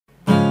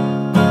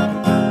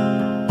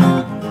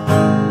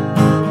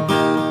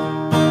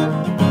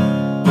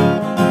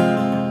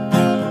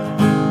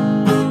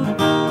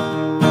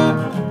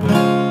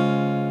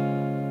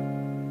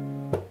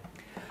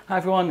Hi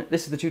everyone,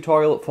 this is the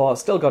tutorial for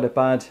Still Got It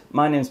Bad.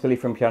 My name's Billy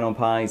from Piano and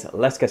Pies.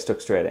 Let's get stuck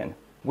straight in.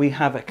 We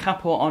have a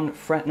capo on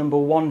fret number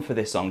 1 for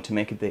this song to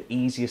make it the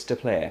easiest to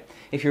play.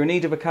 If you're in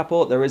need of a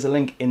capo, there is a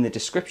link in the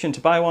description to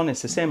buy one.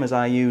 It's the same as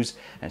I use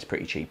and it's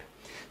pretty cheap.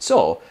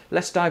 So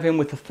let's dive in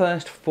with the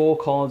first 4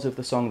 chords of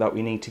the song that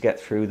we need to get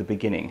through the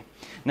beginning.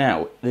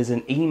 Now, there's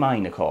an E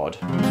minor chord.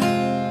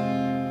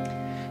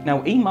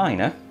 Now, E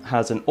minor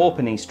has an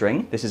open E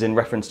string. This is in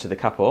reference to the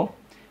capo.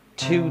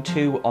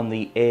 2-2 on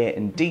the A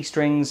and D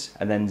strings,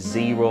 and then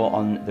 0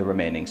 on the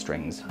remaining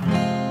strings.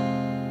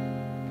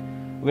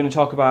 We're going to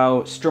talk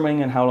about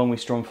strumming and how long we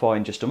strum for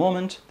in just a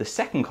moment. The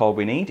second chord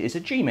we need is a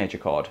G major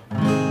chord,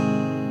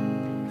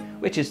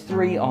 which is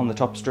 3 on the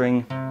top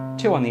string,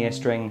 2 on the A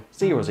string,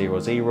 0, 0,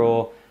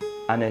 0,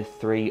 and a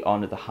 3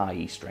 on the high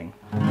E string.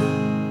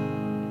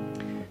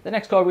 The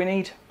next chord we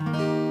need,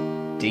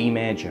 D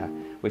major,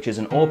 which is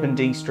an open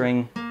D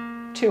string,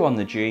 2 on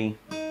the G,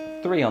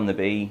 3 on the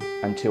B,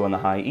 and 2 on the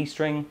high E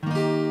string,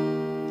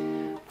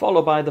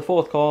 followed by the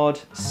fourth chord,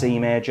 C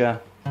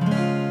major,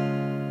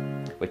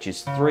 which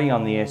is 3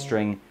 on the A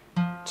string,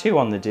 2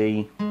 on the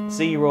D,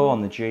 0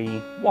 on the G,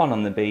 1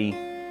 on the B,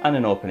 and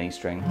an open E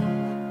string.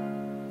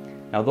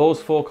 Now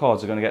those 4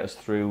 chords are going to get us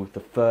through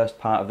the first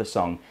part of the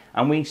song,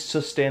 and we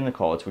sustain the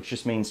chords, which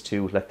just means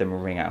to let them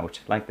ring out,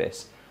 like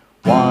this.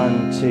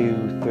 1,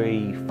 2,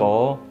 3,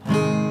 4,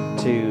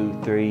 2,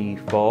 3,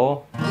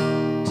 4,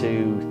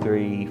 2,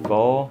 3,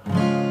 4,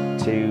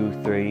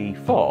 2, 3,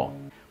 4.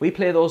 We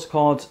play those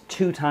chords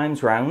 2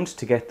 times round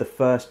to get the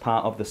first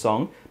part of the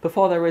song,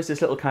 before there is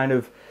this little kind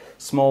of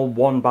small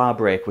 1 bar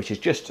break, which is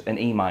just an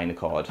E minor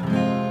chord.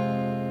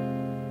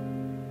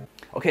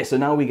 Okay, so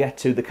now we get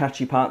to the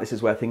catchy part. This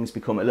is where things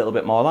become a little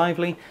bit more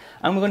lively,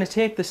 and we're going to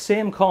take the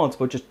same chords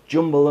but just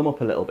jumble them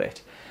up a little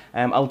bit.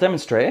 I'll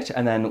demonstrate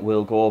and then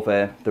we'll go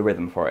over the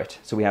rhythm for it.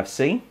 So we have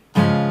C,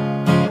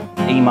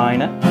 E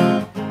minor,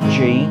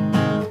 G,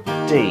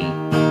 D.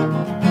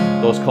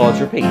 Those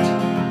chords repeat.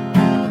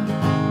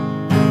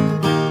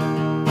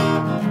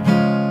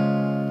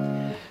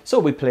 So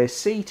we play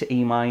C to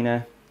E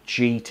minor,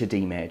 G to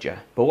D major.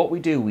 But what we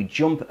do, we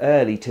jump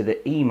early to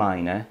the E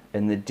minor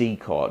and the D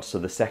chord, so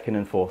the second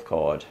and fourth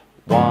chord.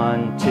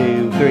 1,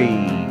 2,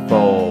 3,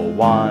 4,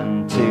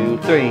 1, 2,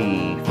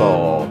 3,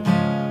 4.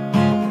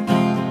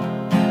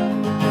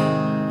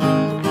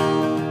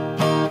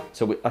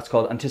 So that's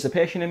called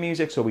anticipation in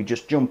music, so we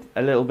just jump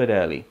a little bit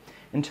early.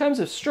 In terms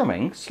of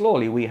strumming,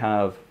 slowly we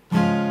have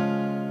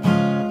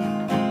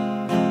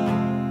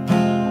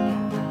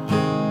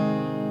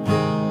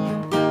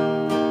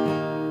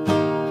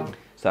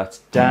so that's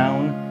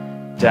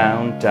down,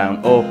 down, down,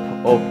 up,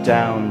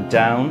 down,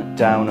 down,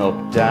 down,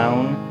 up,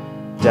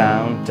 down,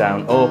 down,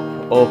 down,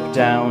 up,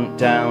 down,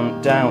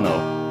 down, down,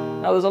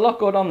 up. Now there's a lot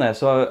going on there,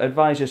 so I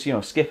advise just,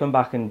 skipping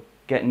back and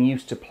getting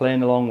used to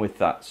playing along with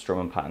that strum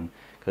and pattern.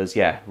 Because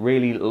yeah,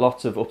 really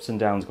lots of ups and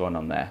downs going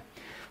on there.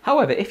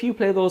 However, if you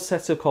play those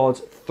sets of chords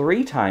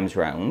 3 times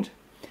round,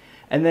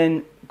 and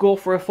then go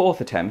for a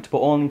 4th attempt, but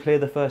only play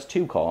the first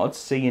 2 chords,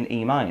 C and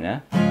E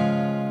minor,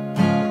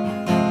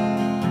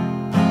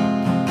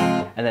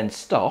 and then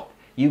stop,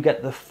 you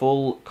get the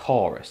full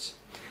chorus.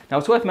 Now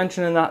it's worth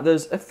mentioning that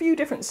there's a few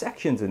different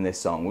sections in this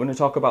song. We're going to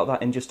talk about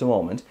that in just a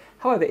moment.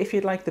 However, if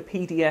you'd like the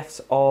PDFs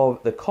of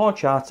the chord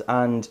charts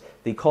and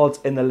the chords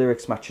in the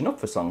lyrics matching up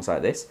for songs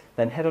like this,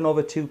 then head on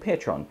over to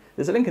Patreon.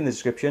 There's a link in the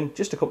description,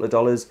 just a couple of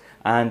dollars,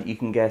 and you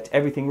can get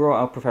everything wrote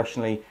out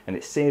professionally, and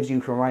it saves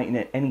you from writing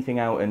anything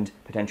out and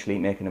potentially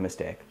making a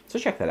mistake. So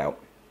check that out.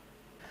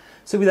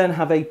 So we then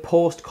have a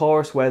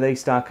post-chorus where they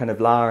start kind of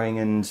lowering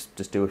and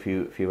just do a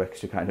few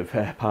extra kind of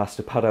parts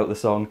to pad out the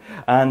song.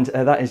 And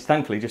that is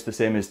thankfully just the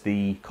same as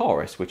the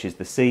chorus, which is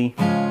the C,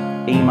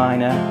 E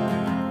minor,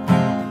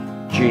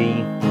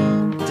 G,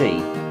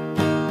 D.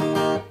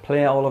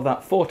 Play all of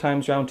that 4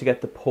 times round to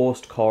get the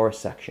post-chorus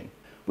section.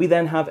 We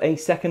then have a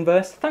second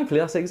verse. Thankfully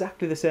that's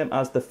exactly the same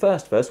as the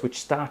first verse, which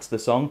starts the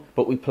song,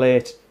 but we play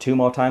it 2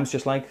 more times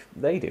just like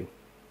they do.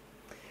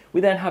 We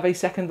then have a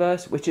second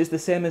verse, which is the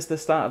same as the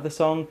start of the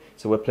song.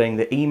 So we're playing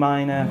the E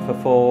minor for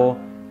 4,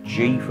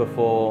 G for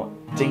 4,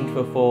 D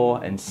for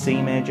 4, and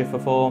C major for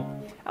 4.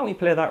 And we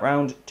play that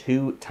round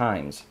 2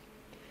 times.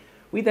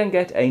 We then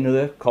get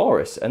another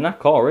chorus, and that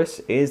chorus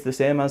is the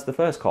same as the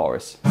first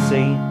chorus.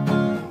 C,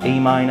 E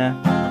minor,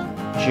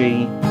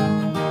 G,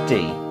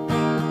 D.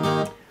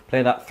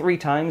 Play that 3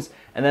 times,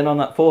 and then on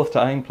that 4th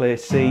time, play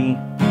C,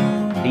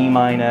 E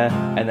minor,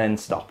 and then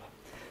stop.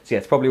 So yeah,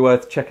 it's probably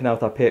worth checking out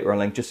that Patreon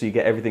link just so you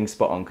get everything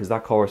spot on, because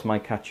that chorus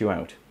might catch you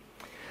out.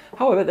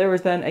 However, there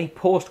is then a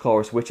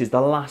post-chorus, which is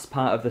the last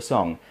part of the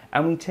song,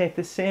 and we take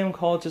the same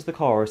chords as the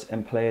chorus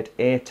and play it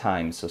 8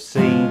 times. So C,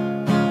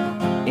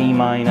 E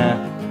minor,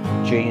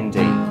 G and D.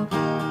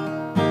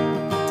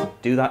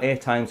 Do that 8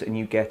 times and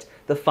you get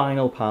the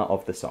final part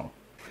of the song.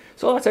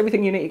 So that's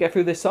everything you need to get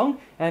through this song.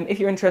 If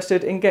you're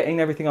interested in getting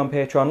everything on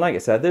Patreon, like I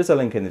said, there's a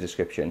link in the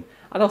description.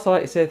 I'd also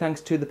like to say thanks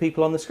to the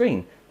people on the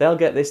screen. They'll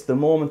get this the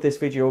moment this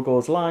video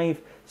goes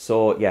live,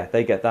 so yeah,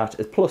 they get that,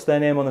 plus their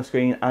name on the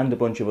screen and a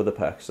bunch of other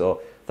perks.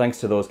 So thanks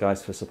to those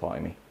guys for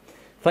supporting me.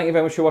 Thank you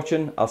very much for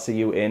watching. I'll see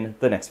you in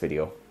the next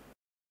video.